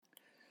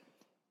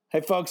Hey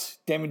folks,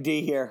 Damon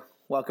D here.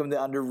 Welcome to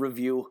the Under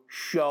Review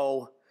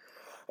show.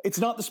 It's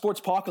not the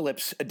Sports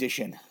Apocalypse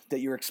edition that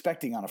you're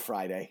expecting on a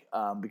Friday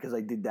because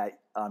I did that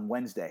on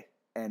Wednesday.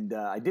 And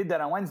I did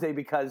that on Wednesday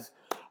because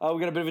we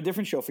got a bit of a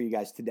different show for you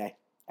guys today.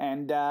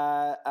 And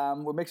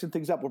we're mixing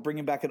things up. We're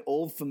bringing back an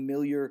old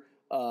familiar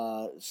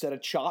set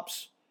of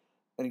chops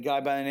and a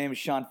guy by the name of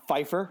Sean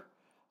Pfeiffer,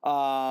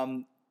 a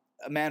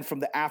man from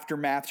the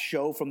Aftermath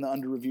show, from the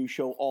Under Review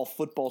show all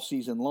football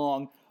season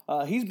long.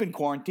 He's been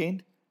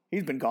quarantined.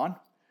 He's been gone,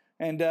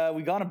 and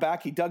we got him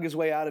back. He dug his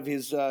way out of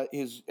his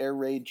air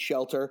raid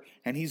shelter,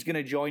 and he's going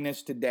to join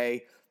us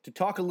today to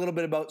talk a little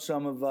bit about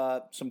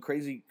some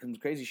crazy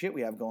shit we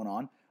have going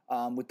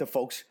on with the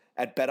folks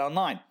at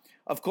BetOnline.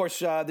 Of course,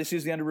 this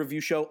is the Under Review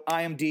show.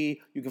 I am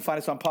D. You can find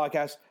us on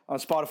podcast, on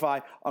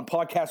Spotify, on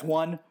Podcast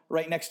One,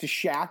 right next to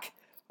Shaq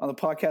on the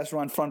Podcast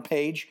Run front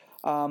page.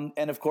 And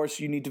of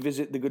course, you need to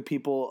visit the good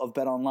people of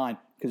BetOnline,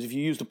 because if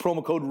you use the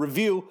promo code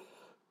REVIEW,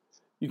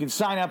 you can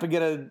sign up and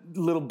get a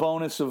little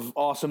bonus of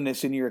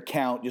awesomeness in your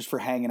account just for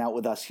hanging out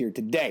with us here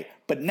today.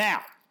 But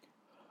now,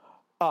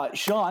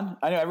 Sean,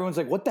 I know everyone's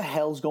like, what the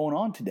hell's going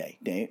on today?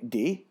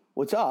 D,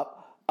 what's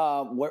up?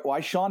 Why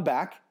is Sean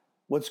back?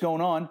 What's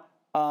going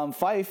on?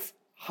 Fife,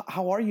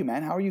 how are you,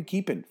 man? How are you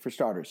keeping, for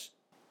starters?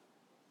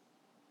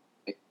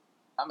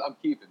 I'm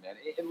keeping, man.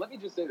 And let me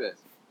just say this.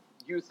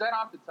 You said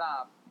off the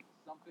top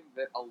something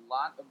that a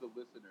lot of the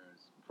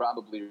listeners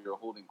probably are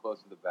holding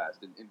close to the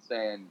vest and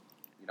saying,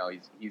 you know,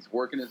 he's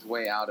working his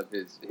way out of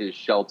his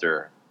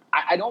shelter.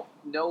 I don't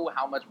know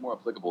how much more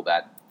applicable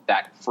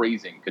that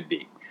phrasing could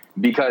be,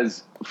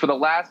 because for the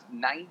last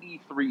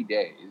 93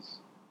 days,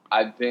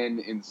 I've been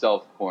in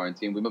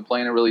self-quarantine. We've been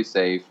playing it really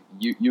safe.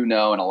 You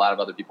know, and a lot of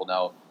other people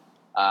know,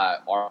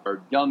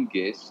 our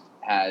youngest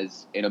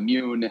has an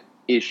immune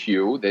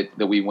issue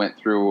that we went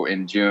through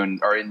in June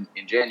or in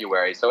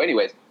January. So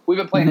anyways, we've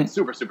been playing it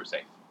super, super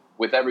safe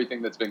with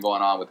everything that's been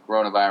going on with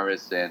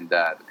coronavirus and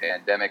the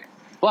pandemic.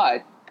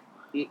 But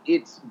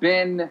it's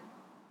been,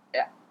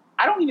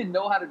 I don't even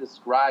know how to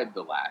describe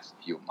the last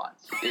few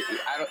months.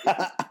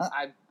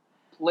 I've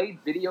played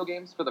video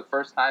games for the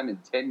first time in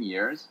 10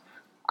 years.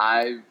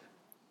 I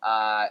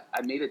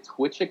made a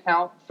Twitch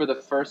account for the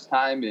first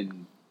time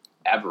in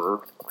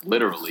ever,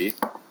 literally.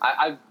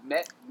 I've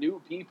met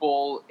new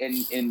people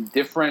in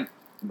different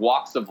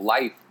walks of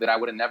life that I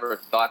would have never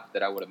thought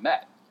that I would have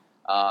met.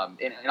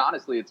 And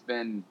honestly, it's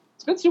been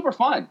super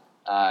fun.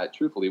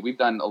 Truthfully, we've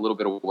done a little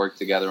bit of work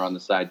together on the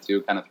side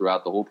too, kind of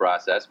throughout the whole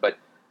process. But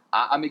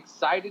I'm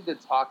excited to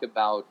talk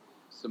about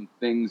some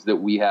things that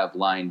we have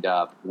lined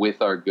up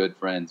with our good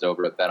friends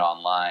over at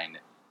BetOnline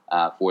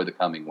for the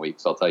coming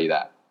weeks. I'll tell you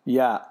that.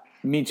 Yeah,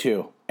 me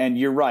too. And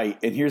you're right.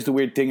 And here's the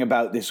weird thing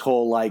about this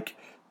whole like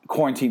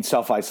quarantine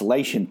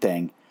self-isolation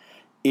thing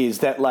is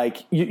that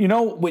like, you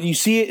know, when you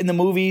see it in the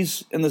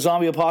movies and the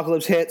zombie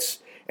apocalypse hits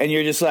and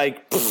you're just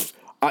like,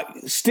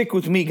 stick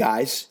with me,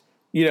 guys,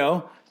 you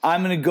know,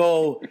 I'm going to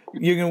go,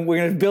 we're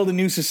going to build a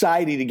new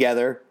society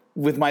together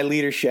with my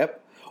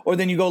leadership. Or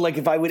then you go like,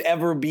 if I would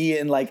ever be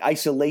in like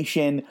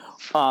isolation,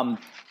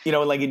 you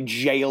know, like in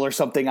jail or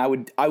something,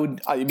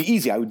 it'd be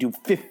easy. I would do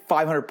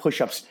 500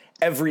 push-ups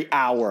every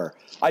hour.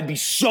 I'd be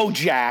so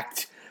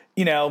jacked.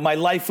 You know, my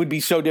life would be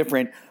so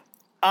different.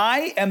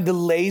 I am the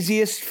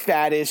laziest,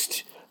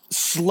 fattest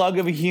slug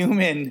of a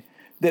human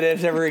that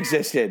has ever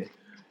existed.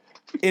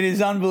 It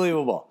is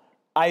unbelievable.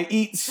 I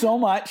eat so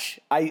much.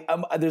 I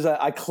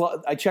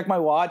check my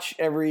watch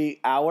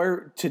every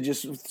hour to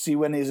just see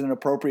when is an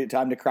appropriate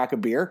time to crack a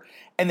beer,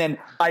 and then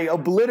I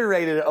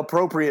obliterated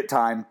appropriate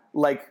time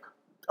like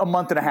a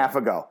month and a half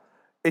ago.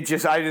 I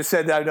just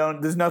said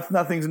that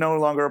nothing's no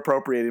longer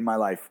appropriate in my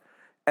life,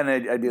 and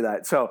I do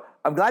that. So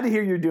I'm glad to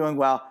hear you're doing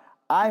well.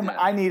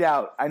 I need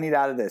out. I need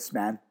out of this,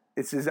 man.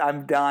 It's just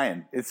I'm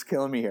dying. It's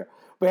killing me here.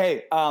 But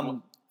hey,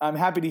 I'm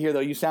happy to hear though.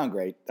 You sound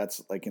great.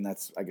 That's I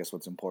guess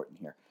what's important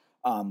here.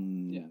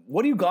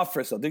 What do you got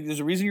for us though? There's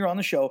a reason you're on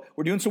the show.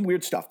 We're doing some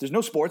weird stuff. There's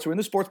no sports. We're in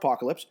the sports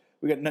apocalypse.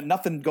 We got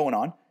nothing going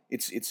on.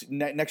 It's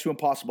next to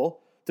impossible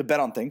to bet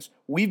on things.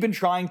 We've been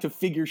trying to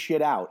figure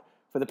shit out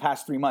for the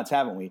past 3 months,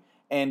 haven't we?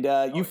 And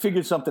you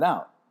figured something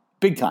out,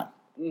 big time.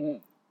 Mm-hmm.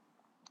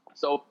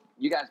 So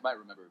you guys might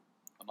remember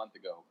a month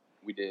ago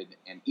we did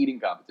an eating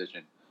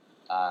competition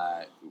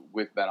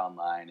with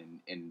BetOnline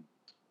and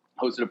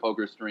hosted a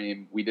poker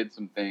stream. We did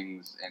some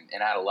things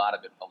and had a lot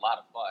of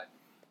fun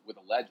with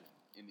a legend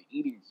in the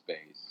eating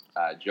space,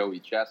 Joey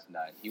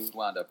Chestnut. He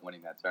wound up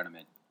winning that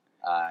tournament,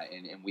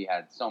 and we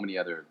had so many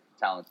other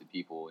talented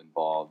people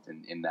involved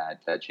in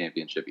that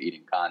championship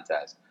eating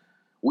contest.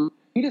 We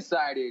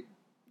decided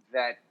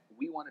that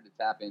we wanted to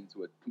tap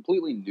into a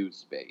completely new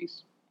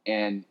space,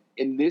 and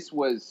this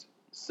was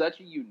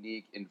such a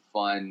unique and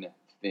fun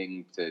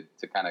thing to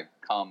kind of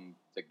come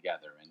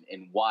together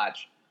and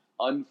watch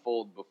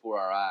unfold before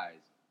our eyes.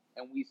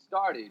 And we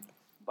started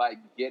by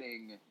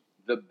getting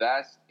the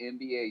best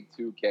NBA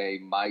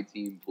 2K My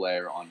Team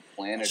player on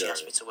planet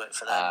Earth.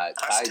 Ty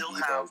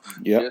Debo.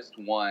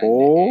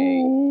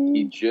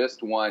 He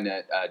just won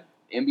an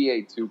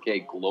NBA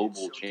 2K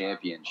Global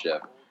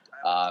Championship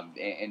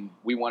And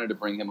we wanted to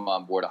bring him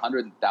on board.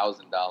 $100,000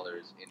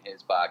 in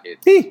his pocket.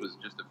 This was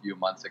just a few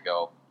months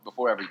ago,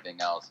 before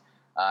everything else.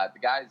 The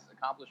guy's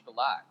accomplished a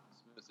lot,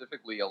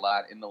 specifically a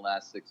lot in the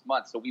last 6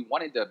 months. So we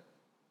wanted to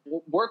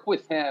work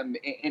with him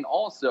and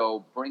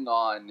also bring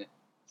on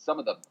some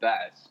of the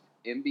best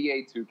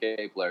NBA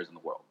 2K players in the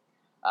world.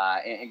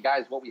 And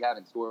guys, what we have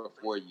in store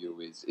for you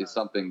is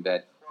something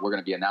that we're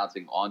going to be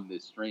announcing on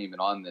this stream and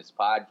on this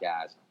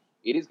podcast.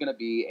 It is going to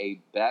be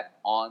a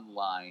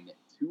BetOnline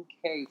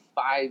 2K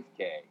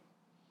 5K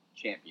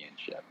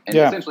championship. And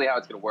essentially how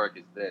it's going to work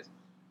is this.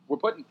 We're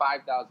putting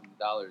 $5,000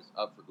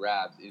 up for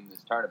grabs in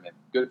this tournament.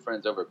 Good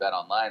friends over at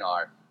BetOnline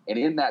are. And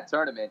in that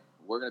tournament,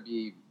 we're going to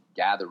be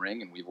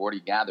gathering, and we've already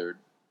gathered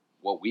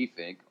what we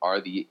think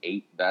are the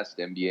 8 best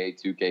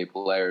NBA 2K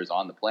players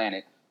on the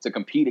planet to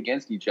compete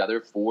against each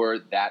other for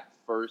that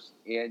first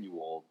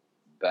annual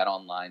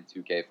BetOnline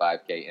 2K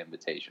 5K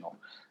Invitational.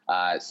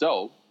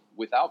 So,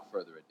 without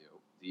further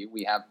ado,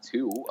 we have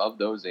 2 of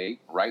those 8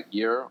 right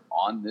here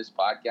on this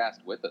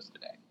podcast with us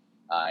today.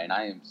 And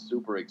I am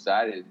super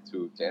excited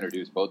to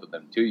introduce both of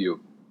them to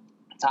you.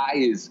 Ty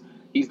he's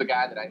the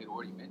guy that I had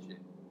already mentioned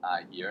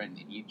here, and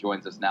he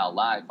joins us now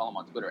live. Follow him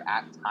on Twitter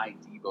at Ty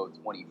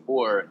Debo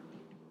 24.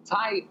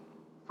 Ty,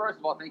 first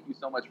of all, thank you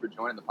so much for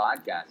joining the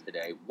podcast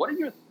today. What are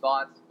your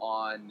thoughts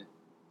on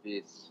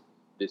this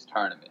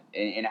tournament,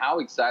 and how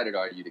excited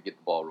are you to get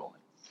the ball rolling?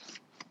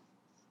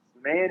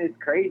 Man, it's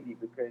crazy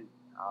because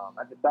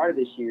at the start of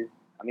this year,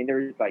 I mean, there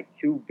was like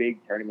 2 big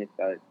tournaments,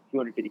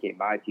 250K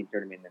my team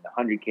tournament and the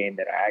 100K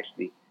that I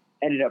actually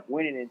ended up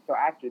winning. And so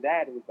after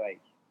that, it was like,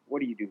 what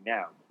do you do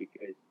now?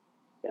 Because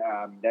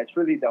that's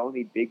really the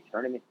only big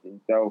tournament. And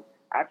so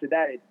after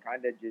that, it's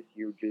kind of just,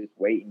 you're just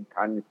waiting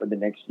kind of for the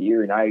next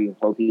year. And I even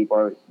told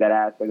people that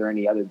asked, are there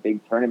any other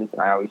big tournaments?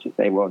 And I always just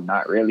say, well,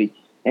 not really.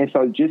 And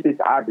so just this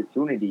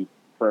opportunity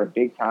for a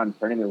big-time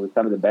tournament with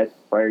some of the best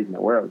players in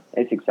the world,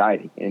 it's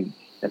exciting. And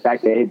the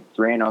fact that it's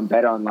ran on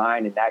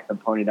BetOnline and that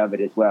component of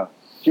it as well,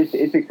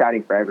 it's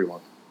exciting for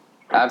everyone.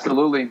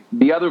 Absolutely.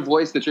 The other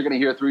voice that you're going to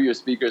hear through your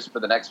speakers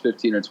for the next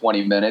 15 or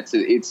 20 minutes,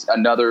 it's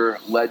another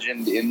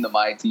legend in the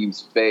My Team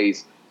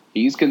space.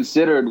 He's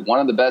considered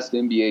one of the best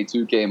NBA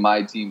 2K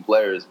My Team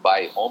players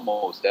by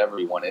almost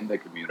everyone in the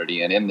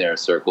community and in their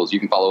circles. You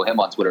can follow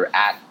him on Twitter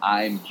at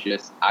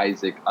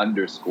ImJustIsaac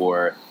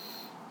 _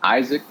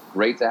 Isaac,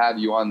 great to have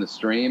you on the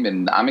stream,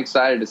 and I'm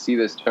excited to see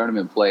this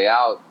tournament play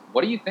out.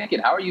 What are you thinking?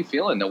 How are you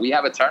feeling that we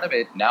have a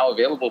tournament now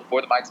available for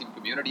the My Team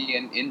community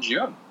in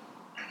June?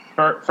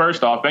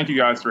 First off, thank you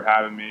guys for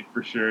having me,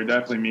 for sure. It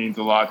definitely means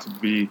a lot to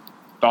be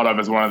thought of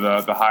as one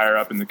of the higher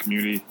up in the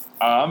community.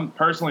 I'm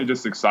personally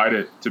just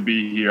excited to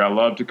be here. I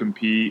love to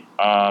compete.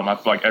 I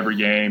feel like every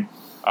game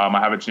I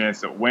have a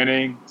chance at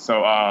winning.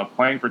 So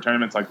playing for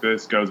tournaments like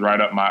this goes right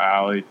up my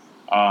alley.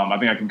 I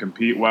think I can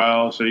compete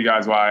well, show you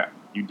guys why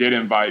you did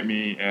invite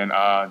me, and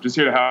just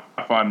here to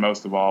have fun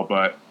most of all.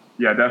 But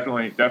yeah,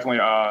 definitely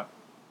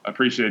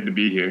appreciated to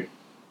be here.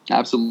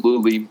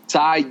 Absolutely.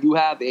 Ty, you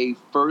have a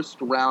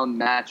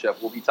first-round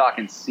matchup. We'll be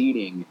talking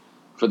seeding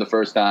for the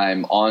first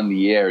time on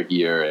the air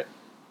here.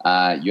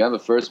 You have a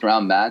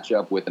first-round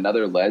matchup with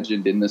another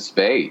legend in the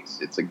space.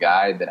 It's a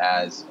guy that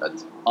has a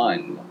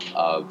ton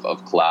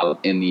of clout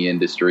in the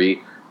industry.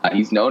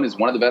 He's known as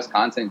one of the best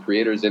content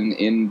creators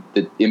in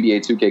the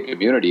NBA 2K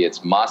community.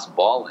 It's Moss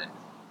Ballin.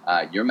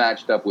 You're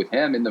matched up with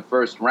him in the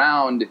first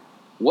round.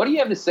 What do you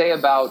have to say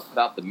about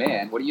the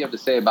man? What do you have to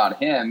say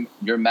about him,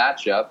 your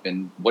matchup,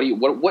 and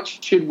what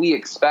should we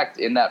expect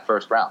in that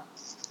first round?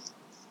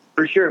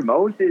 For sure,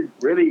 Mose is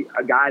really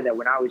a guy that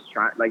when I was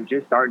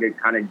just starting to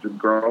kind of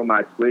grow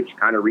my Twitch,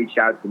 kind of reached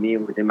out to me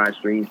and was in my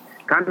streams.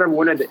 Kind of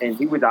and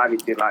he was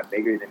obviously a lot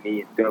bigger than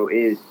me and still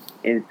is.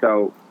 And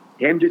so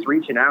him just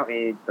reaching out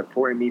and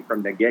supporting me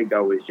from the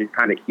get-go was just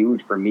kind of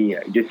huge for me,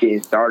 just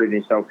getting started.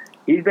 And so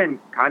he's been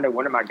kind of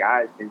one of my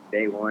guys since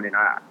day one, and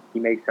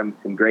he makes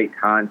some great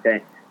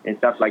content and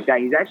stuff like that.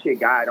 He's actually a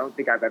guy I don't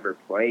think I've ever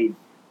played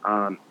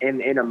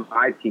in a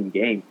My Team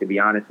game, to be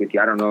honest with you.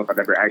 I don't know if I've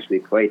ever actually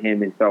played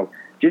him. And so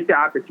just the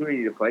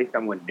opportunity to play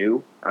someone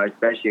new,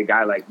 especially a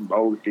guy like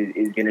Mose,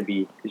 it's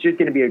just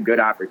going to be a good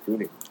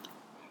opportunity.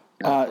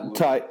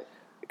 Ty,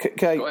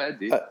 go ahead,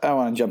 D. I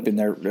want to jump in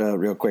there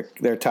real quick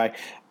there, Ty.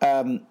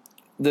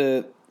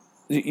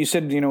 You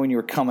said, when you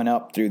were coming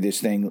up through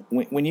this thing,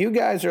 when you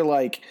guys are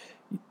like,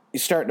 you're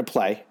starting to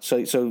play,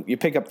 so you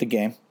pick up the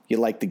game, you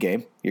like the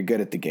game, you're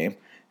good at the game,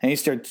 and you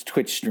start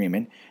Twitch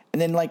streaming,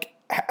 and then like,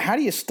 how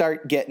do you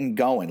start getting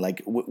going?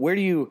 Like, where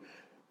do you,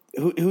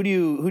 who do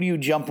you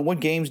jump? What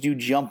games do you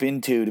jump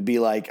into to be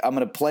like, I'm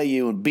going to play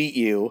you and beat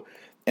you,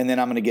 and then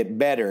I'm going to get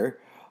better?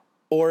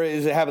 Or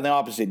is it having the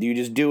opposite? Do you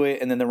just do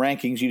it, and then the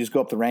rankings, you just go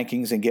up the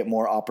rankings and get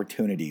more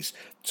opportunities?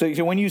 So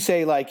when you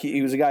say, like,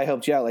 he was a guy who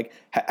helped you out, like,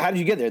 how did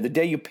you get there? The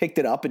day you picked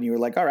it up and you were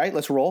like, all right,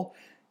 let's roll,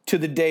 to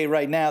the day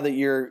right now that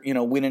you're,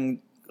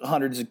 winning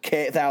hundreds of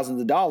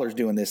thousands of dollars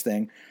doing this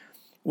thing.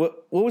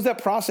 What was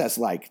that process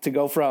like to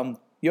go from,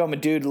 I'm a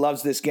dude who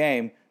loves this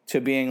game, to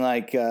being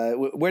like,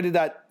 where did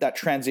that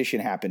transition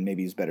happen?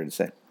 Maybe is better to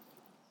say.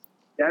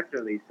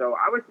 Definitely. So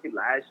I would say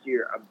last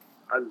year,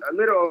 a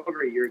little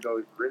over a year ago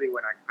is really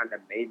when I kind of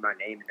made my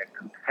name in the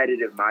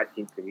competitive My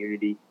Team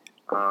community.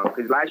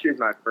 Because last year was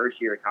my first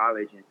year of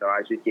college, and so I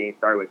was just getting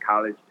started with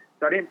college.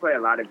 So I didn't play a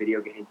lot of video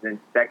games. And then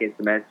second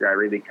semester, I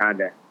really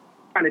kind of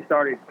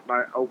started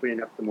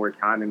opening up some more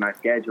time in my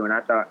schedule. And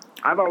I thought,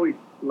 I've always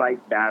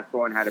liked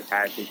basketball and had a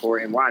passion for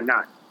it, and why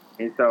not?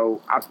 And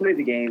so I played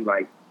the game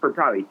like for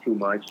probably 2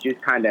 months,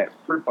 just kind of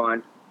for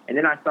fun. And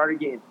then I started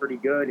getting pretty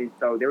good. And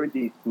so there was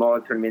these small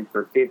tournaments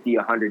for $50,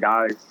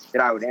 $100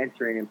 that I would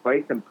enter in and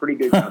play some pretty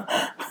good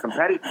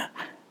competitive.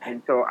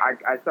 And so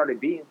I started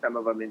beating some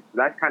of them. And so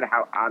that's kind of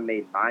how I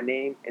made my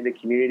name in the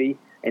community.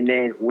 And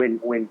then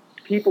when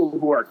people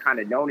who are kind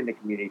of known in the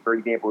community, for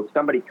example, if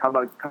somebody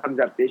comes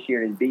up this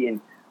year and is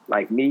beating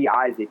like me,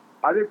 Isaac,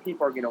 other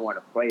people are going to want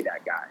to play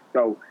that guy.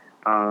 So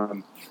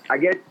I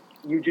guess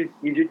you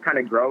just kind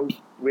of grow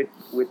with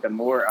the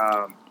more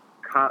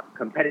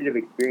competitive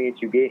experience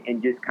you get,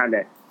 and just kind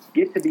of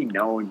get to be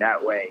known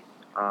that way.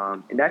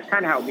 And that's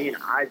kind of how me and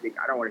Isaac,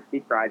 I don't want to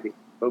speak for Isaac,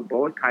 but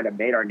both kind of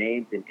made our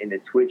names in the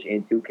Twitch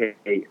and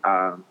 2K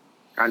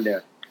kind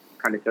of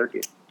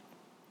circuit.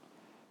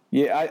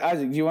 Yeah,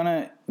 Isaac, do you want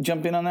to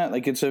jump in on that?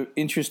 Like, it's an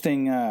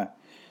interesting kind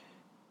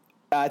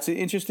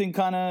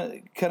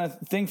of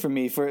thing for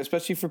me,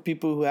 especially for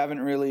people who haven't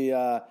really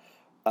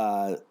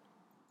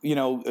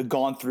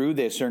gone through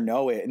this or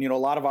know it. And, a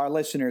lot of our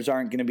listeners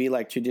aren't going to be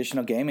like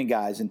traditional gaming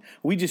guys. And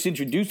we just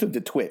introduced them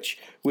to Twitch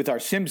with our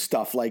sim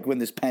stuff, like when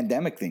this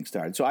pandemic thing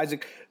started. So,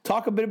 Isaac,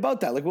 talk a bit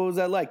about that. Like, what was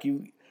that like? A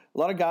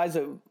lot of guys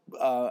that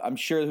I'm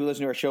sure who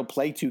listen to our show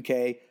play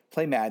 2K,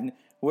 play Madden.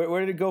 Where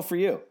did it go for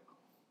you?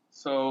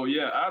 So,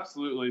 yeah,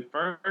 absolutely.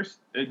 First,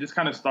 it just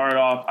kind of started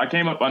off. I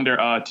came up under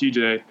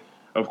TJ.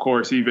 Of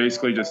course, he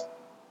basically just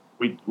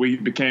we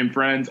became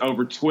friends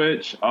over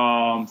Twitch.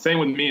 Same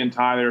with me and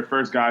Ty. They were the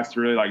first guys to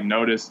really like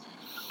notice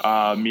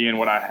me and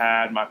what I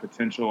had, my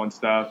potential and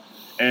stuff.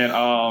 And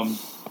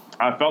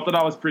I felt that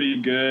I was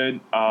pretty good.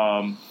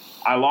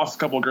 I lost a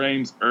couple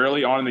games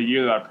early on in the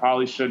year that I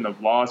probably shouldn't have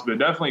lost, but it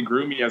definitely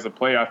grew me as a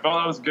player. I felt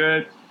I was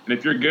good. And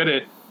if you're good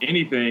at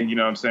anything, you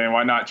know what I'm saying,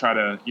 why not try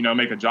to,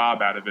 make a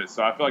job out of it?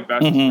 So I feel like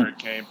that's where it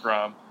came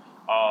from.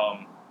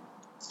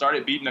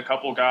 Started beating a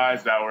couple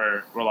guys that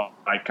were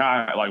like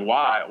kind of like,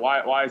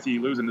 why is he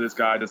losing to this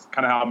guy? Just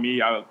kind of how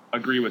I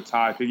agree with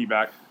Ty,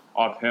 piggyback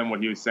off him,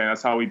 what he was saying.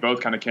 That's how we both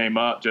kind of came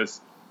up,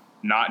 just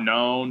not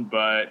known,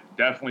 but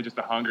definitely just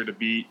a hunger to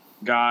beat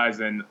guys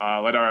and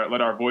let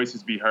our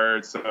voices be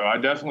heard. So I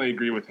definitely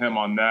agree with him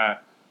on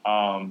that.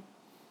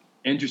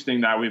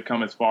 Interesting that we've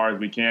come as far as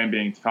we can,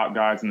 being top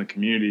guys in the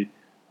community.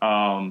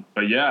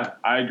 But yeah,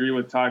 I agree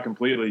with Ty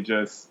completely.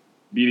 Just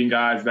beating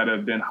guys that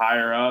have been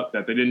higher up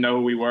that they didn't know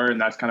who we were, and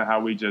that's kind of how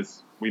we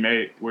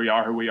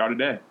are who we are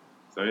today.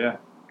 So yeah.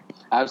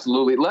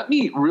 Absolutely. Let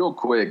me real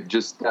quick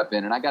just step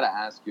in, and I got to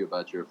ask you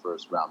about your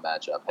first round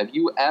matchup. Have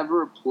you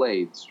ever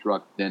played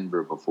Struck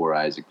Denver before,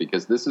 Isaac?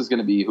 Because this is going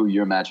to be who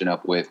you're matching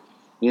up with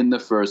in the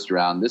first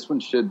round. This one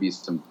should be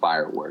some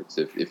fireworks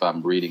if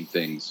I'm reading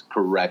things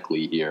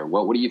correctly here.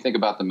 What do you think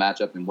about the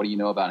matchup, and what do you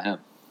know about him?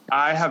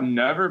 I have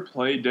never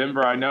played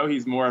Denver. I know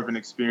he's more of an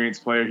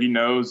experienced player. He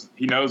knows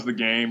the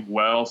game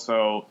well,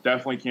 so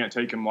definitely can't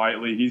take him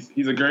lightly.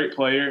 He's a great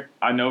player.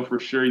 I know for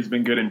sure he's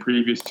been good in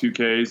previous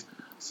 2Ks.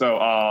 So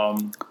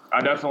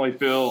I definitely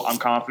feel I'm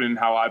confident in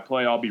how I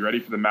play. I'll be ready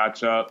for the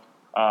matchup,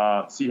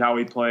 see how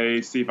he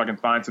plays, see if I can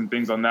find some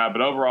things on that.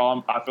 But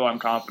overall, I feel I'm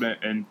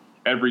confident in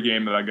every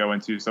game that I go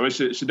into. So it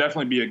should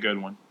definitely be a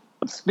good one.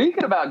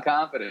 Speaking about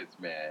confidence,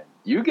 man,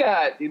 you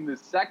got in the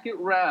second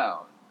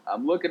round,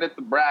 I'm looking at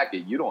the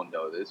bracket. You don't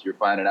know this. You're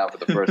finding out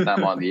for the first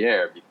time on the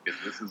air because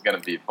this is going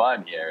to be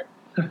fun here.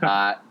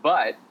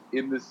 But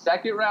in the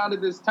second round of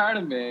this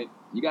tournament,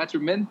 you got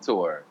your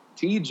mentor,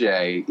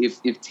 TJ.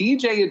 If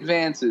TJ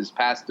advances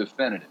past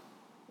definitive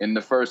in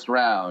the first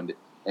round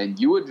and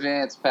you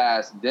advance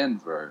past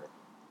Denver,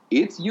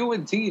 it's you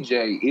and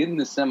TJ in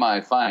the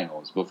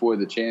semifinals before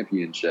the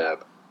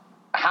championship.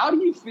 How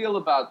do you feel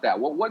about that?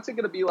 What's it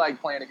going to be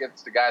like playing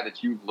against a guy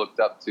that you've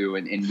looked up to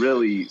and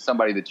really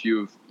somebody that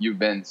you've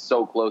been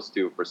so close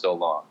to for so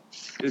long?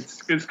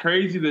 It's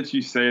crazy that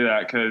you say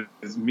that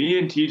because me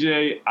and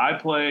TJ, I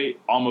play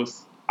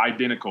almost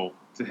identical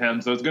to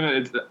him. So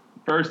it's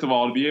first of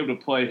all, to be able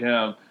to play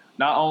him,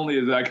 not only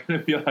is that going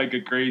to be like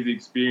a crazy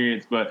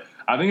experience, but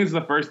I think it's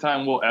the first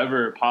time we'll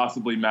ever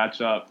possibly match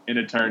up in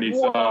a tourney.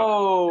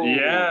 Whoa. So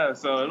yeah,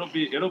 so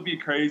it'll be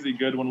crazy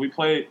good when we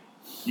play.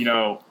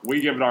 We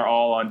give it our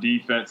all on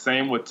defense.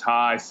 Same with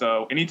Ty.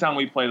 So anytime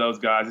we play those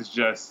guys, it's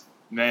just,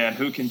 man,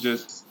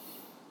 who's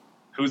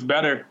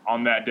better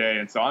on that day?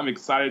 And so I'm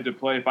excited to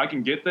play. If I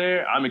can get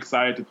there, I'm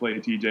excited to play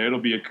TJ. It'll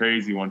be a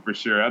crazy one for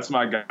sure. That's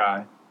my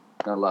guy.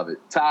 I love it.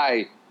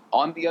 Ty,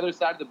 on the other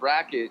side of the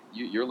bracket,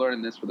 you're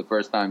learning this for the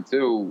first time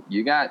too.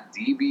 You got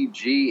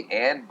DBG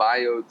and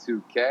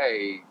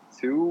Bio2K,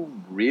 two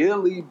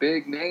really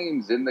big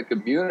names in the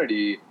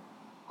community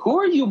Who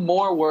are you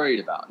more worried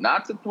about?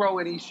 Not to throw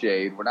any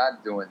shade. We're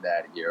not doing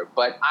that here.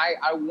 But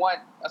I want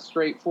a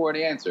straightforward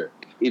answer.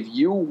 If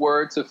you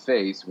were to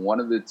face one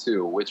of the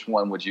two, which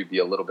one would you be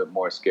a little bit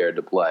more scared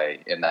to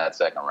play in that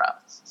second round?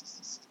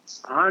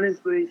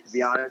 Honestly, to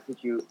be honest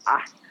with you,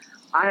 I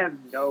have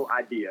no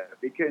idea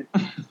because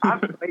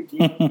I've played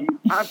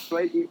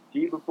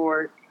DBG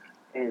before,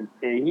 and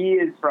he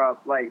is from,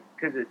 like,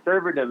 because the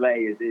server delay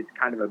is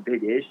kind of a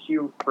big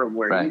issue from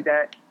where he's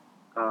at.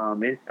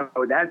 And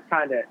so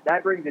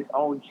that brings its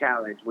own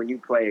challenge when you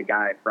play a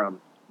guy from,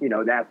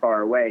 that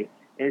far away.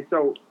 And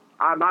so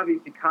I'm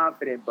obviously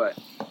confident, but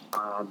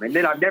and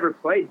then I've never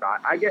played Bio.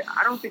 I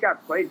don't think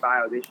I've played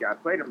Bio this year. I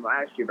played him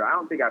last year, but I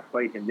don't think I've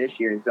played him this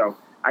year. And so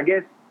I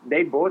guess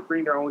they both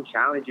bring their own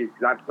challenges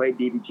because I've played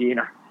DBG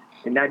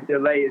and that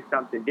delay is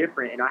something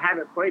different. And I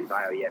haven't played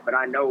Bio yet, but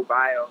I know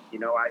Bio.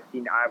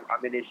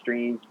 I'm in his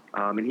streams,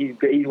 and he's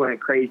went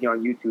crazy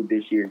on YouTube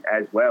this year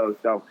as well.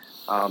 So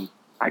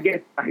I guess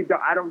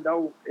I don't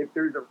know if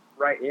there's a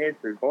right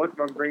answer. Both of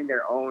them bring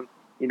their own,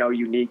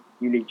 unique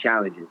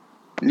challenges.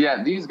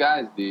 Yeah, these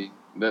guys, the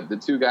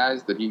two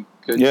guys that he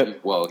could,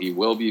 he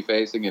will be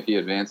facing if he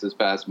advances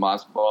past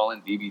Moss Ball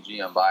and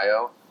DBG and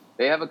Bio.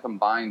 They have a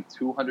combined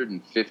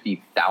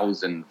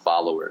 250,000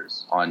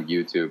 followers on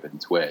YouTube and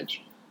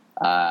Twitch.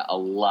 A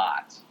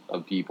lot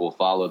of people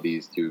follow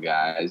these two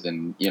guys,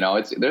 and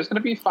there's going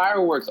to be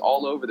fireworks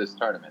all over this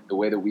tournament. The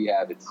way that we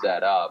have it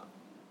set up,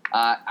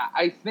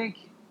 I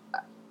think.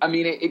 I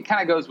mean, it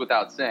kind of goes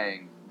without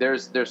saying.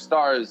 There's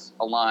stars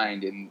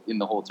aligned in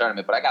the whole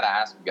tournament, but I got to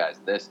ask you guys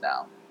this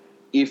now.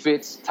 If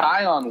it's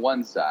Ty on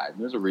one side,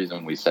 there's a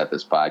reason we set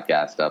this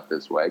podcast up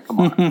this way. Come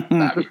on.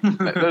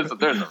 There's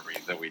a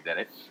reason we did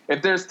it.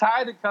 If there's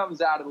Ty that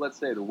comes out of, let's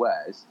say, the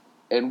West,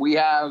 and we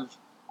have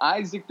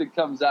Isaac that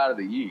comes out of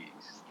the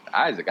East.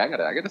 Isaac, I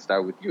gotta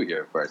start with you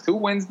here first. Who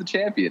wins the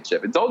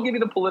championship? And don't give me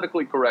the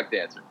politically correct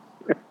answer.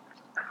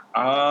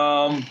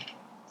 I'm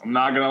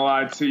not going to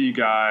lie to you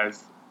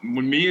guys.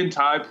 When me and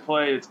Ty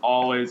play, it's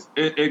always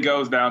it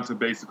goes down to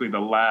basically the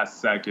last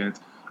second.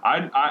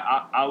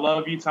 I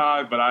love you,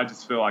 Ty, but I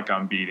just feel like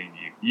I'm beating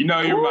you.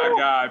 You're my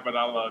guy, but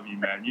I love you,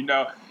 man.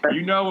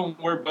 When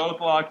we're both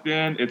locked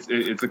in,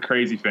 it's a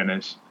crazy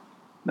finish.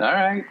 All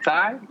right,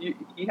 Ty,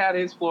 he had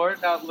his floor.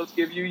 Now let's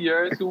give you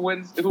yours. Who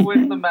wins the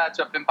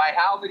matchup, and by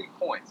how many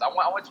points? I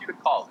want you to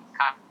call it.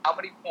 How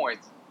many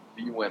points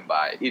do you win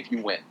by if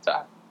you win,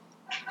 Ty?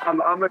 I'm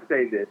gonna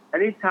say this.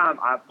 Anytime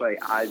I play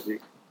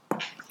Isaac,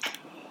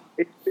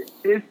 it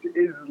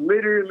is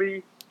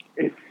literally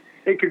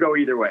it could go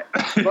either way.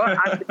 But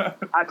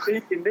I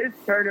think in this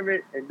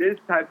tournament, in this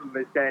type of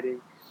a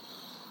setting,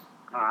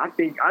 I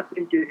think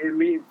it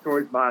leans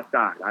towards my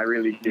side. I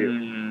really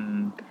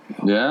do.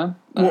 Yeah.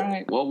 All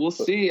right. Well, we'll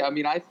see. I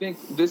mean, I think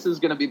this is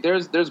going to be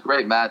there's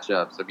great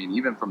matchups. I mean,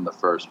 even from the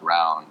first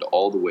round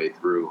all the way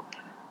through.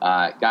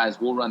 Guys,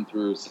 we'll run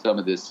through some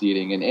of this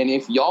seeding, and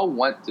if y'all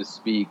want to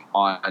speak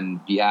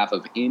on behalf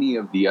of any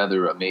of the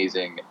other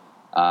amazing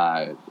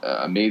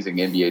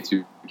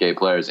NBA 2K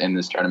players in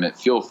this tournament,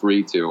 feel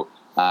free to.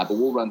 But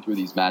we'll run through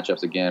these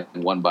matchups again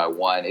one by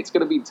one. It's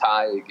going to be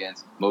Ty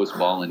against Most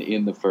Ballin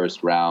in the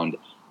first round.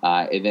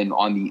 And then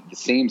on the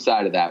same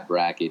side of that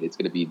bracket, it's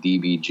going to be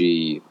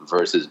DBG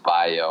versus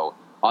Bio.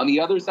 On the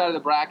other side of the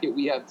bracket,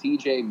 we have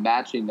TJ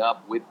matching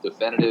up with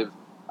Definitive.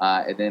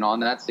 And then on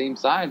that same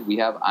side, we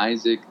have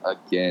Isaac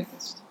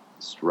against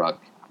Struck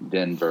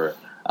Denver.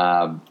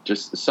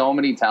 Just so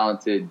many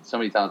talented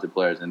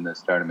players in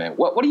this tournament.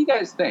 What do you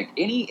guys think?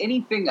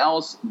 Anything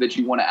else that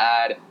you want to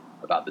add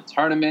about the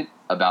tournament,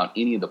 about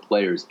any of the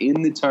players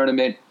in the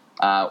tournament,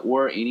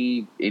 or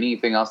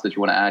anything else that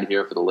you want to add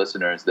here for the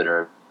listeners that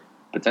are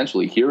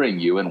potentially hearing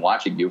you and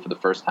watching you for the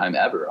first time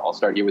ever? I'll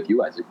start here with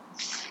you, Isaac.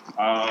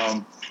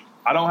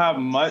 I don't have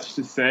much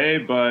to say,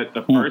 but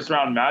the first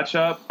round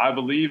matchup, I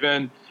believe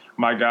in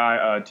my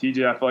guy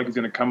TJ. I feel like he's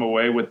going to come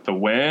away with the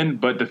win,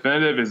 but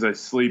Definitive is a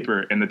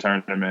sleeper in the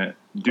tournament.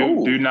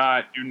 Do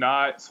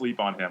not sleep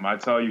on him. I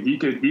tell you, he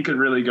could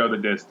really go the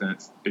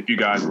distance if you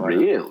guys like.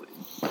 Really?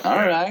 All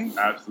right.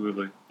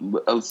 Absolutely.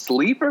 A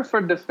sleeper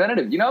for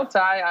Definitive.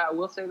 Ty, I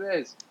will say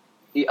this.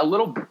 A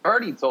little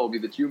birdie told me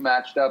that you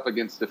matched up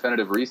against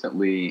Definitive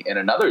recently in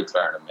another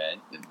tournament.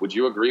 Would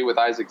you agree with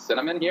Isaac's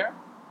sentiment here?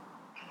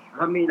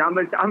 I mean, I'm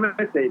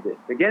gonna say this.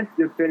 Against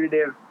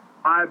Definitive,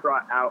 I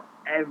brought out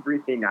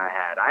everything I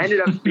had. I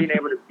ended up being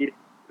able to beat it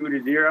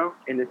 2-0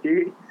 in the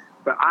series,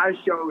 but I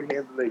showed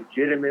him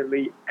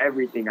legitimately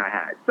everything I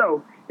had.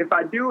 So if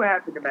I do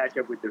happen to match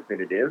up with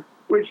Definitive,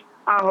 which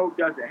I hope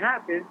doesn't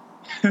happen,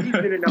 he's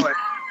gonna know it.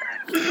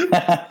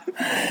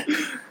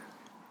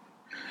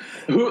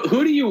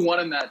 Who do you want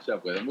to match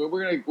up with?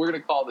 We're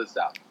gonna call this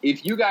out.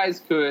 If you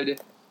guys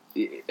could,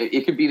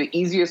 it could be the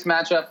easiest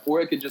matchup, or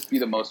it could just be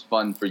the most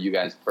fun for you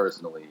guys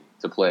personally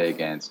to play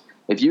against.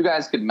 If you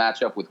guys could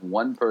match up with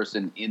one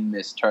person in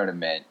this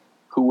tournament,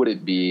 who would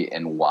it be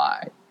and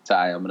why?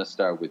 Ty, I'm going to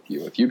start with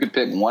you. If you could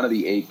pick one of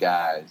the 8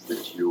 guys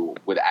that you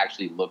would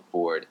actually look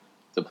forward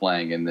to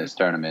playing in this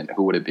tournament,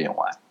 who would it be and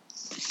why?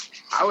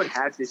 I would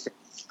have to say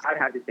I'd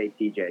have to say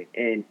TJ,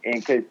 and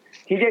because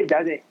TJ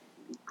doesn't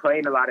play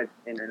in a lot of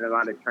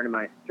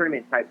tournament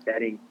type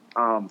settings.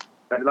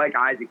 But like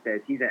Isaac says,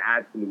 he's an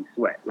absolute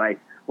sweat. Like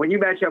when you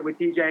match up with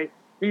TJ,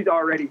 he's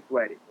already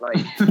sweating. Like,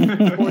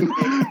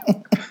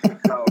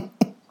 so,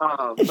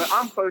 but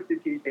I'm close to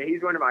TJ.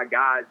 He's one of my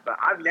guys, but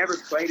I've never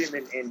played him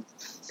in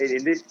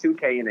this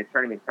 2K in a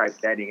tournament type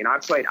setting. And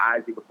I've played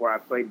Isaac before.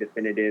 I've played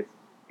Definitive,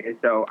 and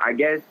so I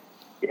guess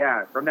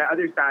from that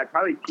other side,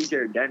 probably TJ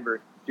or Denver,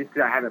 just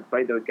because I haven't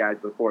played those guys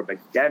before. But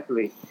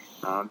definitely,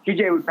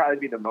 TJ would probably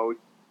be the most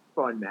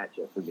fun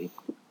matchup for me.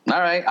 All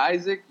right,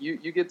 Isaac,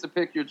 you get to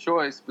pick your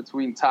choice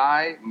between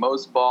Ty,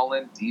 Most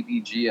Ballin,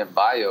 DBG, and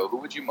Bio. Who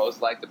would you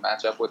most like to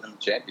match up with in the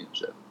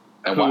championship?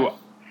 And why?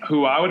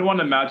 Who I would want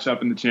to match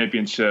up in the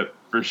championship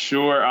for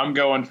sure. I'm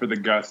going for the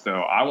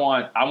gusto. I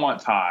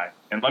want Ty,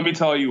 and let me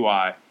tell you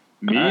why.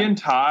 Me and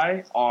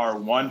Ty are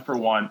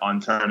 1-for-1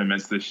 on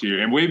tournaments this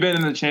year, and we've been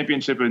in the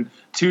championship in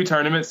 2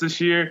 tournaments this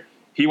year.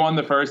 He won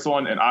the first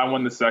one, and I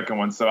won the second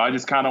one. So I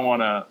just kind of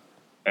want to.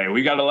 Hey,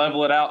 we got to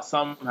level it out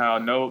somehow.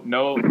 No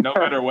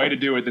better way to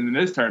do it than in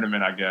this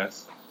tournament, I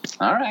guess.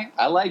 All right,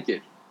 I like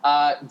it.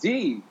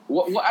 D,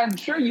 I'm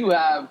sure you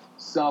have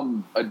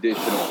some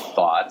additional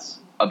thoughts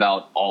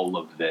about all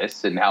of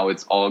this and how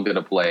it's all going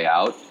to play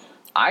out.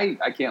 I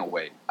can't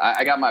wait.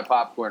 I got my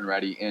popcorn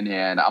ready in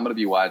hand. I'm going to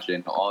be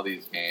watching all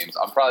these games.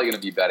 I'm probably going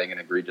to be betting an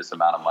egregious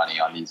amount of money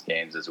on these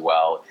games as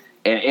well.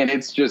 And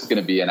it's just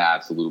going to be an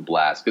absolute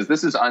blast because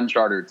this is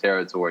uncharted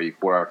territory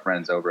for our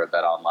friends over at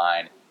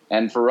BetOnline.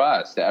 And for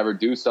us to ever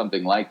do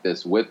something like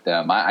this with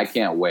them, I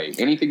can't wait.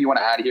 Anything you want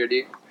to add here,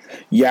 D?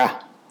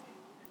 Yeah,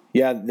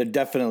 there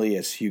definitely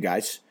is, you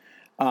guys.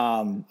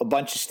 A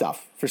bunch of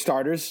stuff. For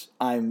starters,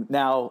 I'm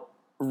now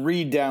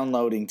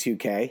re-downloading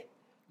 2K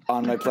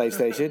on my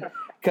PlayStation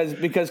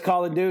because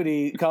Call of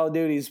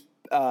Duty's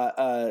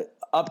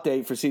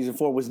update for Season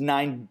 4 was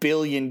 9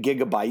 billion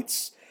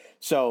gigabytes.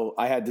 So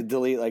I had to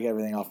delete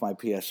everything off my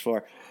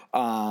PS4.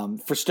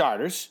 For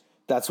starters,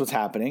 that's what's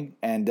happening,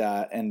 and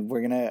I'm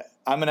gonna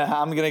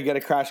get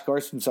a crash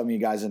course from some of you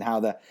guys on how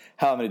I'm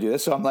gonna do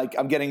this. So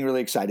I'm getting really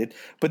excited.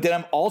 But then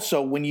I'm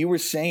also, when you were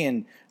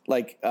saying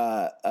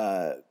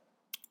TJ's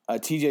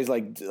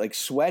like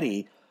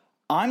sweaty,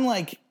 I'm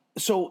like,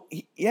 so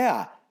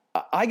yeah,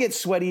 I get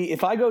sweaty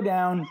if I go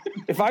down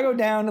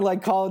to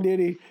Call of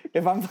Duty,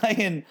 if I'm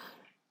playing,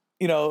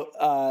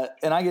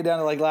 and I get down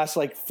to last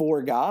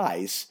 4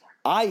 guys,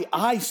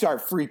 I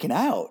start freaking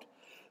out.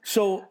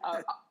 So.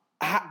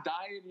 I'm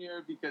dying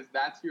here because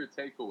that's your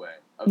takeaway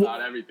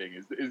about everything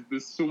is the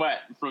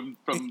sweat from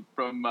TJ.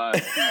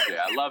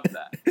 I love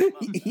that.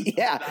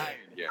 Yeah,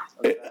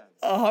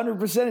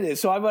 100% it is.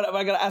 So I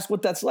got to ask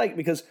what that's like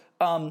because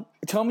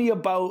tell me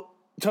about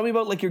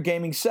your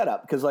gaming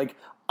setup because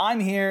I'm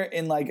here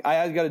and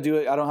I got to do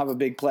it. I don't have a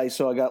big place,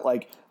 so I got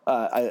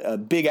a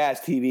big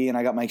ass TV and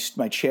I got my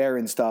chair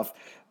and stuff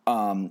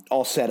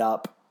all set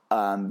up.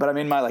 But I'm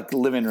in my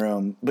living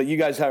room. But you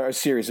guys are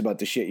serious about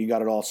the shit. You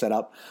got it all set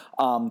up.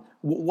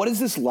 What is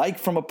this like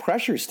from a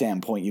pressure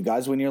standpoint, you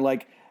guys? When you're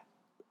what?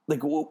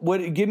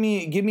 Give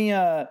me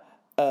an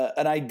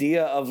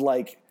idea of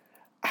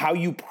how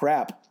you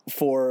prep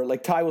for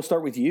Ty. We'll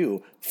start with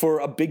you for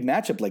a big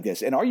matchup like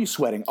this. And are you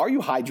sweating? Are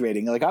you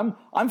hydrating?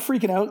 I'm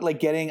freaking out.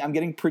 I'm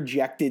getting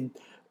projected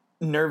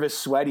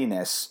nervous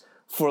sweatiness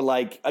for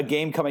a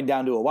game coming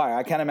down to a wire.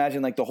 I can't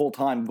imagine the whole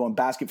time going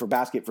basket for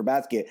basket for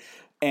basket.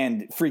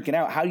 And freaking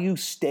out. How do you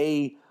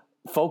stay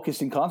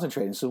focused and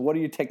concentrating? So, what are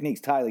your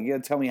techniques, Ty? You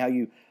got to tell me how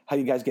you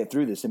guys get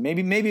through this, and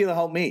maybe it'll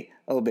help me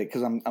a little bit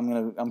because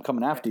I'm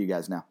coming after you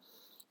guys now.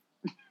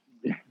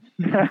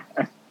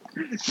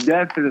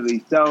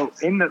 Definitely. So,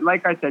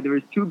 like I said, there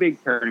was 2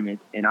 big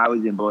tournaments, and I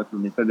was in both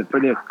of them. So, for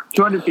the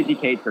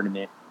 250K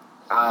tournament,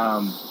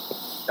 that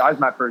was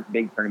my first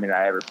big tournament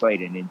I ever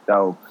played in, and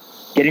so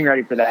getting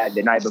ready for that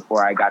the night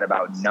before, I got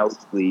about no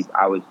sleep.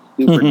 I was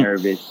super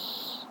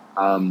nervous.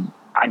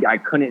 I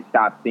couldn't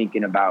stop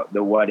thinking about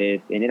the what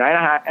if, and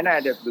I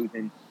ended up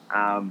losing.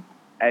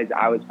 As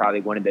I was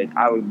probably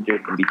I was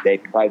just gonna be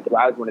safe. I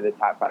was one of the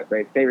top 5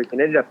 favorites, and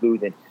ended up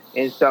losing.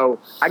 And so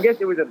I guess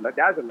that was a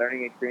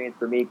learning experience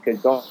for me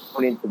because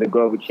going into the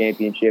global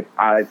championship,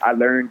 I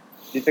learned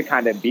just to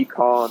kind of be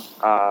calm.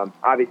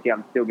 Obviously,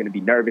 I'm still gonna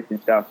be nervous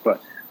and stuff,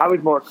 but I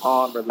was more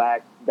calm,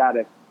 relaxed. Got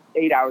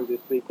 8 hours of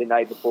sleep the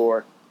night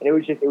before, and it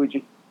was just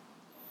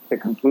a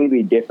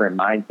completely different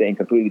mindset and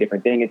completely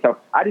different thing. And so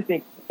I just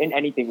think in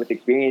anything with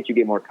experience, you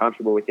get more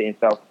comfortable with it. And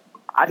so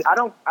I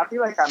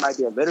feel like I might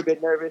be a little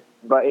bit nervous,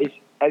 but at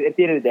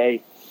the end of the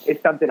day,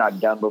 it's something I've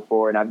done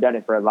before and I've done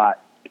it for a lot,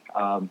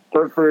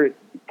 for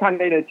kind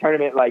of in a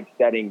tournament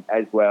setting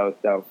as well.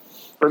 So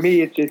for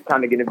me, it's just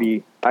kind of going to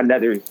be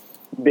another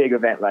big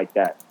event like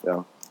that.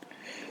 So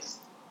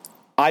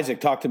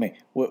Isaac, talk to me.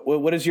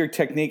 What is your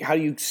technique? How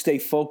do you stay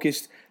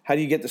focused? How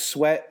do you get the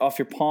sweat off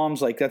your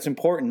palms? That's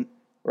important,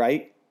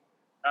 right?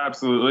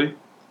 Absolutely.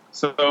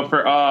 So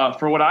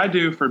for what I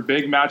do for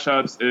big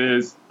matchups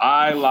is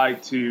I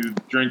like to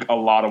drink a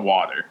lot of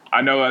water.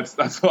 I know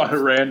that's a lot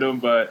of random,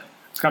 but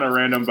It's kind of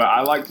random, but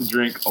I like to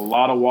drink a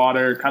lot of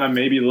water, kind of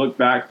maybe look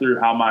back through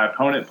how my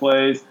opponent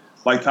plays.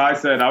 Like Ty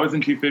said, I was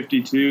in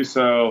 252,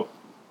 so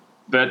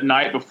that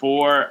night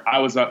before, I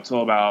was up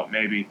till about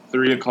maybe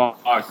 3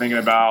 o'clock thinking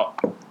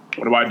about,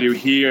 what do I do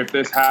here if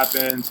this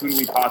happens? Who do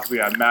we possibly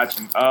have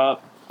matching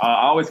up?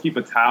 I always keep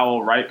a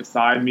towel right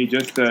beside me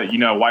just to,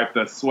 wipe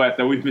the sweat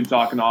that we've been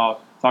talking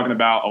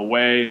about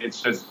away. It's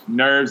just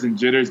nerves and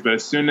jitters, but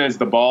as soon as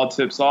the ball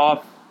tips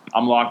off,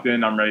 I'm locked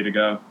in. I'm ready to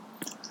go.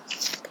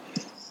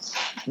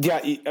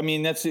 Yeah, I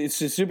mean, it's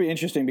super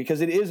interesting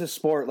because it is a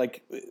sport.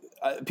 Like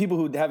people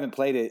who haven't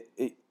played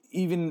it,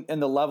 even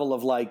in the level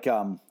of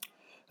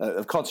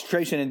of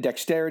concentration and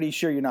dexterity.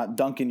 Sure, you're not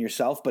dunking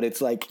yourself, but it's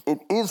like it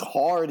is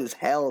hard as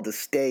hell to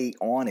stay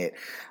on it.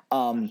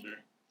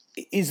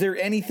 Is there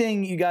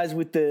anything you guys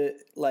with the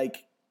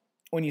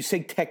when you say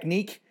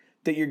technique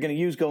that you're going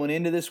to use going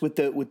into this with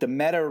the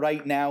meta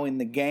right now in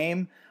the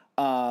game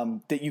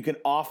that you can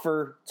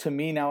offer to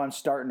me now? I'm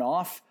starting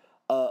off.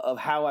 Of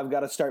how I've got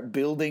to start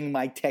building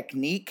my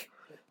technique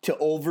to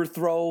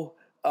overthrow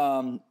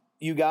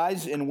you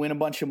guys and win a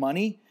bunch of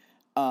money.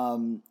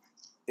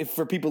 If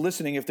for people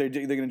listening, if they're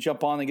going to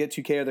jump on and get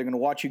 2K, or they're going to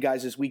watch you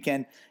guys this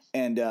weekend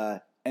and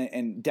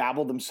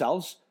dabble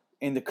themselves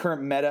in the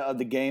current meta of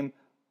the game,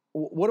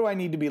 what do I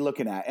need to be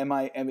looking at?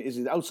 Is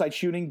it outside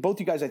shooting? Both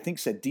you guys, I think,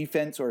 said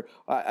defense, or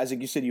as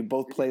you said, you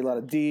both play a lot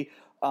of D.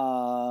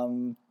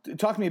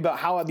 Talk to me about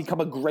how I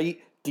become a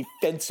great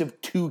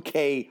defensive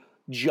 2K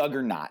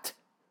juggernaut.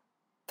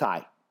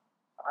 Ty.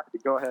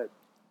 Go ahead.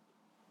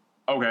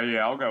 Okay,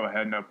 yeah, I'll go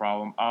ahead, no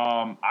problem.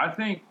 I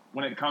think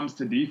when it comes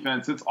to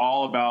defense, it's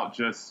all about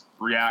just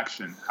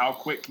reaction. How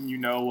quick can you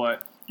know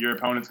what your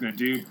opponent's going to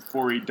do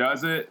before he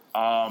does it?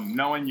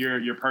 Knowing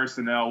your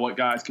personnel, what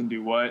guys can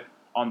do what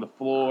on the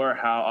floor,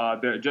 how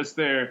their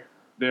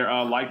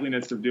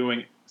likeliness of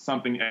doing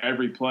something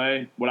every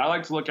play. What I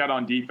like to look at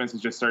on defense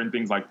is just certain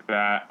things like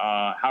that,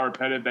 how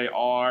repetitive they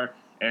are,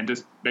 and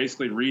just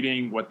basically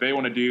reading what they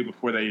want to do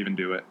before they even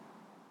do it.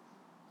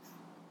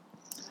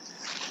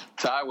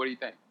 Ty, what do you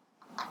think?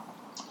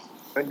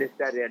 Couldn't have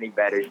said it any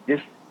better.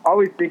 Just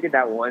always thinking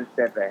that one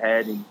step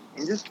ahead and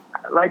just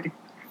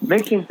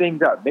mixing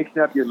things up,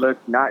 mixing up your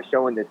looks, not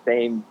showing the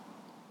same,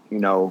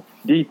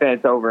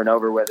 defense over and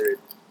over, whether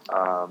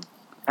it's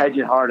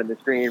hedging hard on the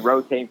screen,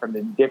 rotating from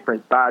the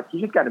different spots.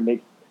 You just got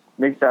to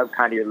mix up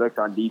kind of your looks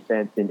on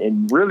defense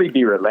and really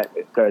be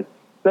relentless, because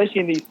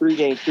especially in these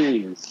 3-game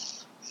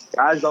series,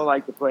 guys don't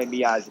like to play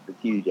me eyes at the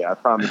TJ. I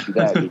promise you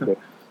that, because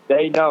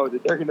they know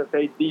that they're going to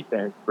face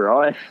defense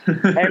for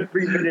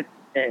every minute.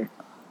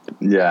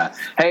 Yeah.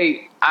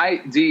 Hey,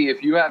 D,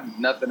 if you have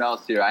nothing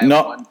else here, I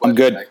have one question I'm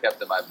good. I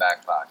kept in my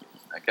back pocket.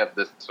 I kept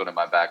this one in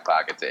my back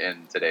pocket to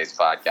end today's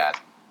podcast.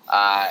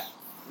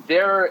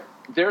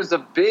 There's a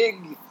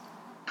big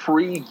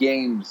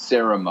pre-game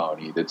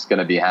ceremony that's going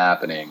to be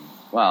happening.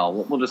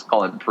 Well, we'll just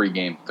call it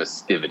pre-game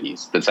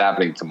festivities. That's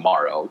happening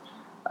tomorrow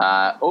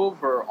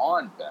over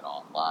on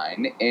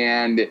BetOnline.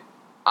 And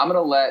I'm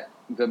going to let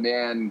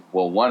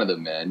one of the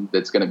men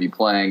that's going to be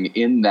playing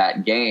in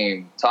that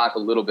game talk a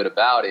little bit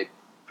about it.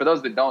 For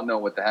those that don't know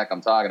what the heck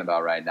I'm talking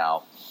about right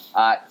now,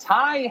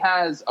 Ty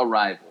has a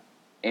rival,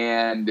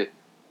 and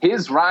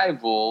his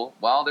rival,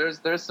 well, there's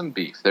some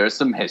beef, there's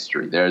some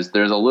history, there's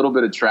a little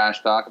bit of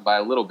trash talk. By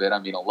a little bit, I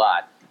mean a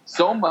lot.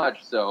 So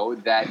much so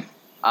that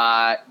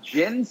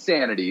Jen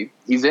Sanity,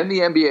 he's in the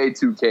NBA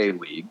 2K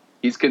league.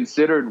 He's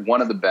considered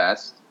one of the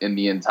best in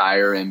the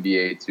entire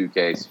NBA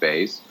 2K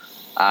space.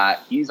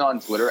 He's on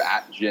Twitter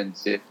at Jen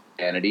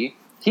Sanity.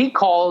 He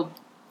called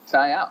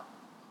Ty out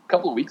a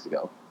couple of weeks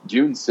ago,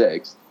 June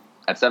 6th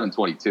at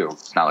 7:22.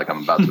 It's not like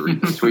I'm about to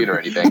read the tweet or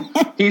anything.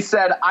 He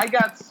said, "I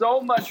got so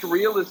much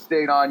real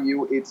estate on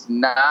you, it's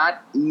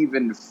not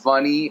even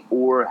funny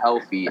or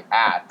healthy."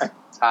 At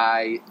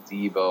Ty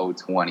Debo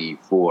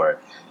 24.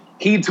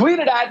 He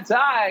tweeted at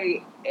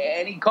Ty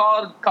and he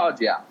called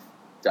you out,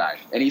 Ty.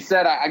 And he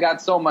said, I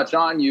got so much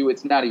on you,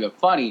 it's not even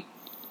funny.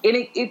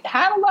 And it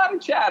had a lot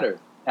of chatter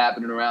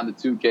happening around the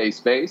 2K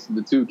space,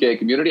 the 2K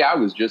community. I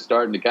was just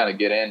starting to kind of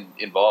get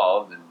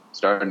involved and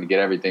starting to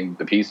get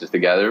the pieces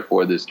together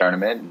for this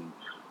tournament,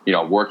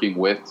 and working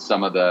with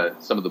some of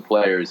the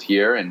players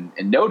here, and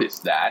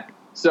noticed that.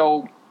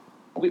 So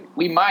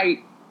we might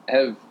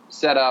have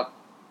set up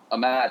a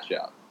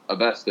matchup, a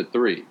best of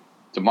 3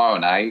 tomorrow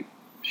night,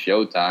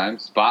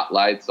 showtime,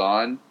 spotlights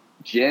on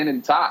Jen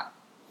and Ty.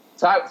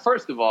 Ty,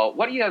 first of all,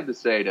 what do you have to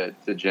say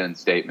to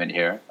Jen's statement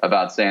here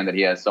about saying that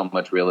he has so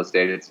much real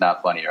estate it's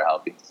not funny or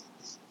healthy?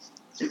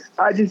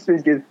 I just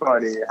think it's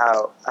funny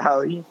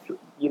how he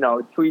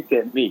tweets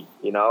at me.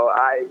 He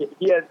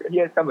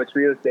has so much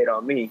real estate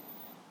on me,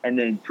 and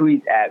then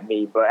tweets at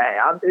me. But hey,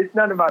 it's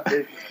none of my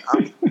business.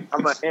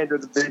 I'm gonna handle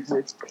the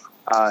business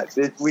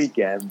this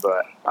weekend.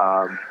 But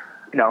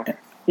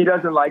he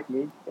doesn't like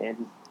me,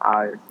 and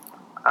I'm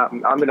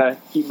gonna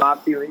keep my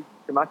feelings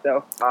to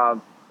myself.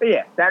 But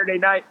yeah, Saturday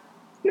night,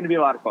 it's gonna be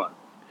a lot of fun.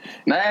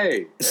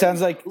 Hey, sounds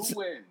like who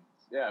wins?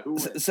 Yeah, who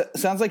wins?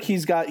 Sounds like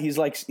he's got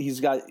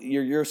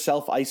you're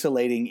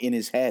self-isolating in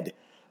his head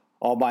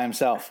all by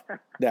himself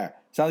there.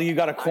 Sounds like you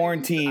got a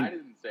quarantine. I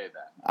didn't say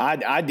that.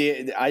 I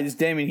did. I just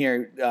Damon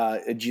here,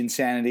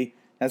 Ginsanity.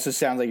 That's what it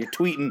sounds like.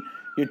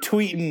 You're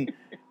tweeting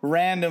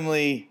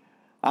randomly.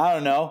 I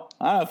don't know.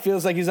 It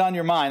feels like he's on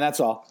your mind. That's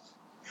all.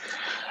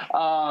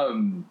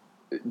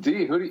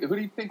 D, who do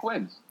you think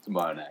wins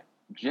tomorrow night?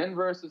 Gin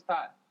versus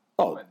Ty.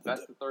 Oh,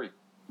 best of 3.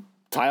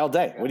 Ty all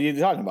day. What are you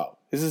talking about?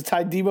 This is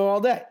Ty Debo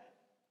all day.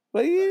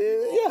 Well,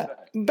 yeah,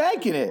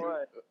 banking it.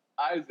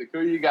 Isaac,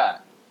 who you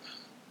got?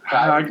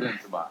 Ty or Gin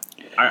tomorrow?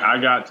 I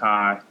got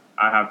Ty.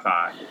 I have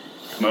Ty.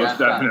 Most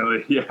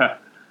definitely, yeah.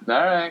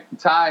 All right.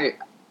 Ty,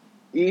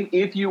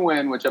 if you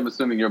win, which I'm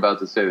assuming you're about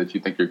to say that you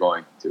think you're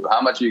going to,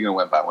 how much are you going to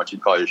win by? Why don't you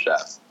call your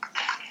shot?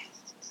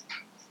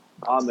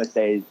 All I'm going to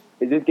say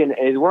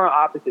is we're on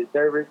opposite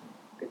servers,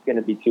 it's going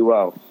to be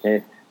 2-0.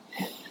 And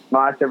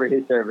my server,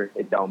 his server,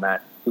 it don't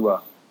matter.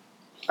 2-0.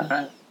 All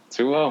right.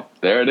 2-0.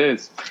 There it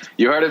is.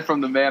 You heard it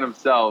from the man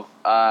himself.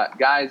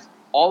 Guys,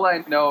 all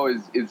I know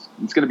is it's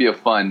going to be a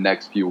fun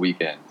next few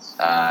weekends.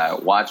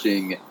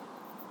 Watching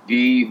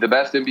the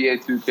best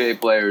NBA 2K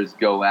players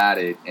go at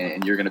it,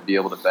 and you're going to be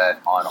able to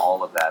bet on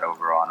all of that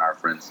over on our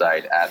friend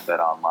site at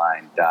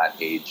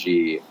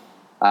betonline.ag.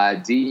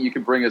 D, you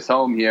can bring us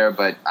home here,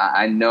 but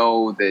I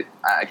know that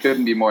I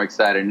couldn't be more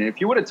excited. And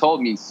if you would have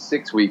told me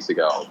 6 weeks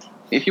ago,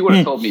 if you would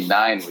have told me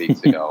 9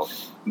 weeks ago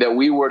that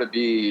we were to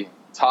be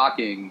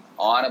talking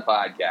on a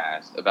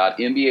podcast about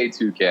NBA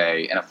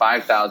 2K and a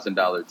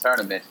 $5,000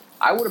 tournament,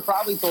 I would have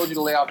probably told you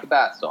to lay off the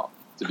bath salt,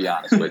 to be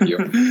honest with you.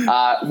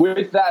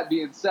 With that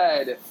being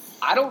said,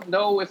 I don't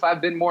know if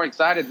I've been more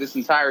excited this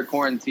entire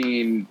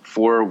quarantine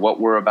for what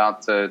we're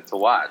about to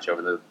watch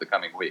over the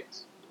coming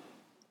weeks.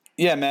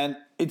 Yeah, man,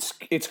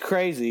 it's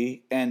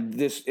crazy, and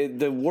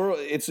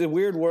it's a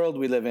weird world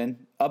we live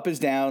in. Up is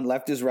down,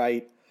 left is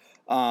right,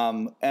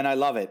 and I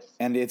love it,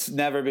 and it's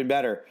never been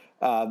better.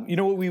 You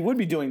know what we would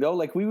be doing though?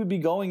 Like we would be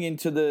going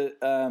into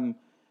the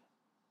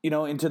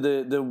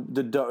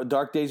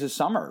dark days of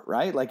summer,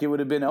 right? Like it would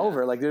have been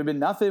over. Like there would have been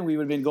nothing. We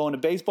would have been going to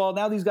baseball.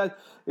 Now these guys,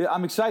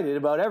 I'm excited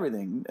about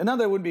everything. And not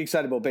that I wouldn't be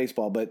excited about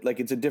baseball, but like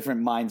it's a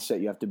different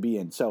mindset you have to be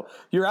in. So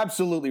you're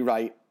absolutely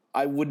right.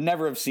 I would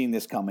never have seen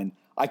this coming.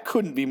 I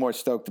couldn't be more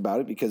stoked about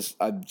it because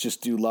I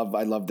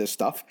love this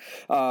stuff.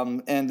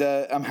 And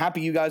I'm happy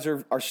you guys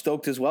are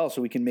stoked as well.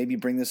 So we can maybe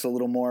bring this a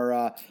little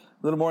more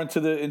into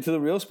the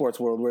real sports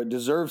world where it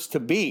deserves to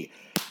be.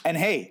 And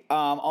hey,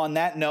 on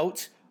that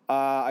note,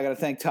 I got to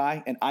thank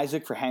Ty and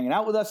Isaac for hanging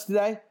out with us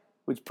today,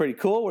 which is pretty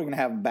cool. We're going to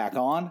have them back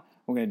on.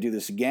 We're going to do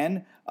this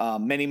again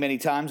many, many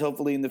times,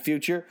 hopefully in the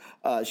future.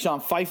 Sean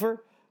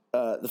Pfeiffer,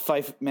 the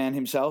Fife man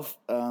himself,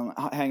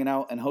 hanging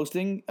out and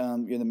hosting.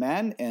 You're the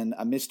man, and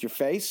I missed your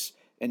face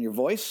and your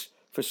voice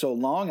for so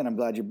long, and I'm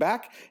glad you're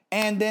back.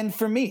 And then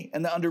for me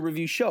and the Under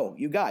Review show,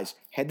 you guys,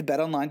 head to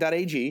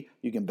betonline.ag.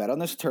 You can bet on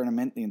this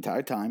tournament the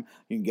entire time.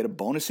 You can get a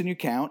bonus in your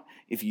account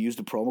if you use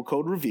the promo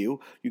code REVIEW.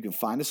 You can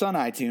find us on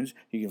iTunes.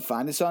 You can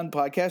find us on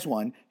Podcast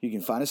One. You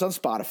can find us on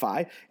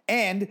Spotify.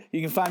 And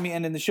you can find me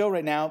ending the show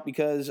right now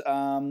because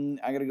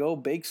I got to go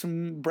bake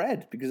some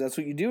bread because that's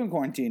what you do in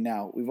quarantine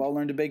now. We've all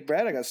learned to bake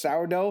bread. I got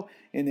sourdough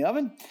in the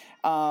oven.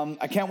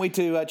 I can't wait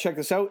to check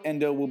this out,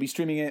 and we'll be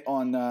streaming it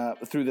on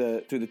through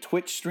the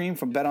Twitch stream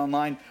from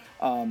BetOnline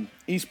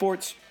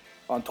Esports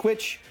on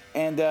Twitch,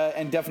 and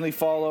definitely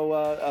follow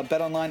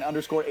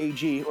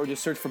BetOnline_AG, or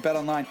just search for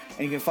BetOnline, and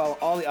you can follow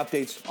all the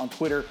updates on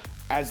Twitter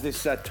as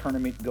this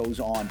tournament goes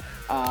on.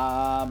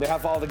 On behalf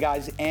of all the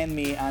guys and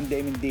me, I'm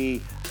Damon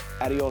D.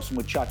 Adios,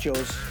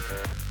 muchachos.